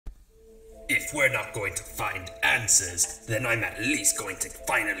If we're not going to find answers, then I'm at least going to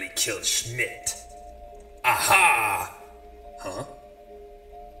finally kill Schmidt. Aha! Huh?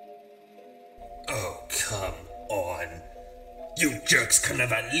 Oh, come on. You jerks couldn't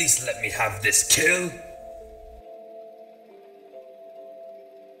have at least let me have this kill?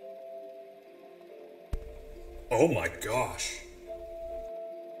 Oh my gosh.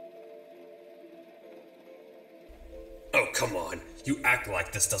 Oh, come on. You act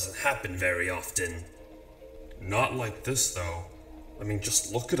like this doesn't happen very often. Not like this, though. I mean,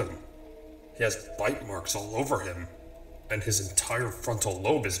 just look at him. He has bite marks all over him, and his entire frontal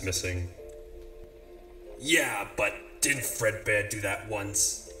lobe is missing. Yeah, but didn't Fredbear do that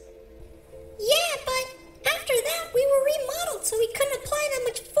once? Yeah, but after that we were remodeled so we couldn't apply that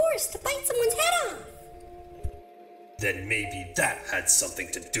much force to bite someone's head off. Then maybe that had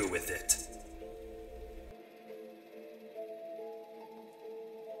something to do with it.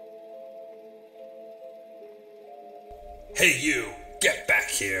 Hey you, get back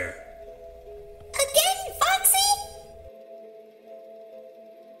here! Again, Foxy?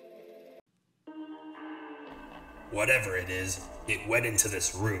 Whatever it is, it went into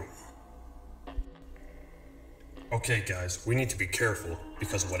this room. Okay guys, we need to be careful,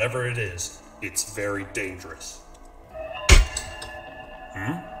 because whatever it is, it's very dangerous.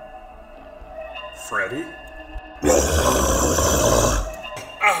 Freddy?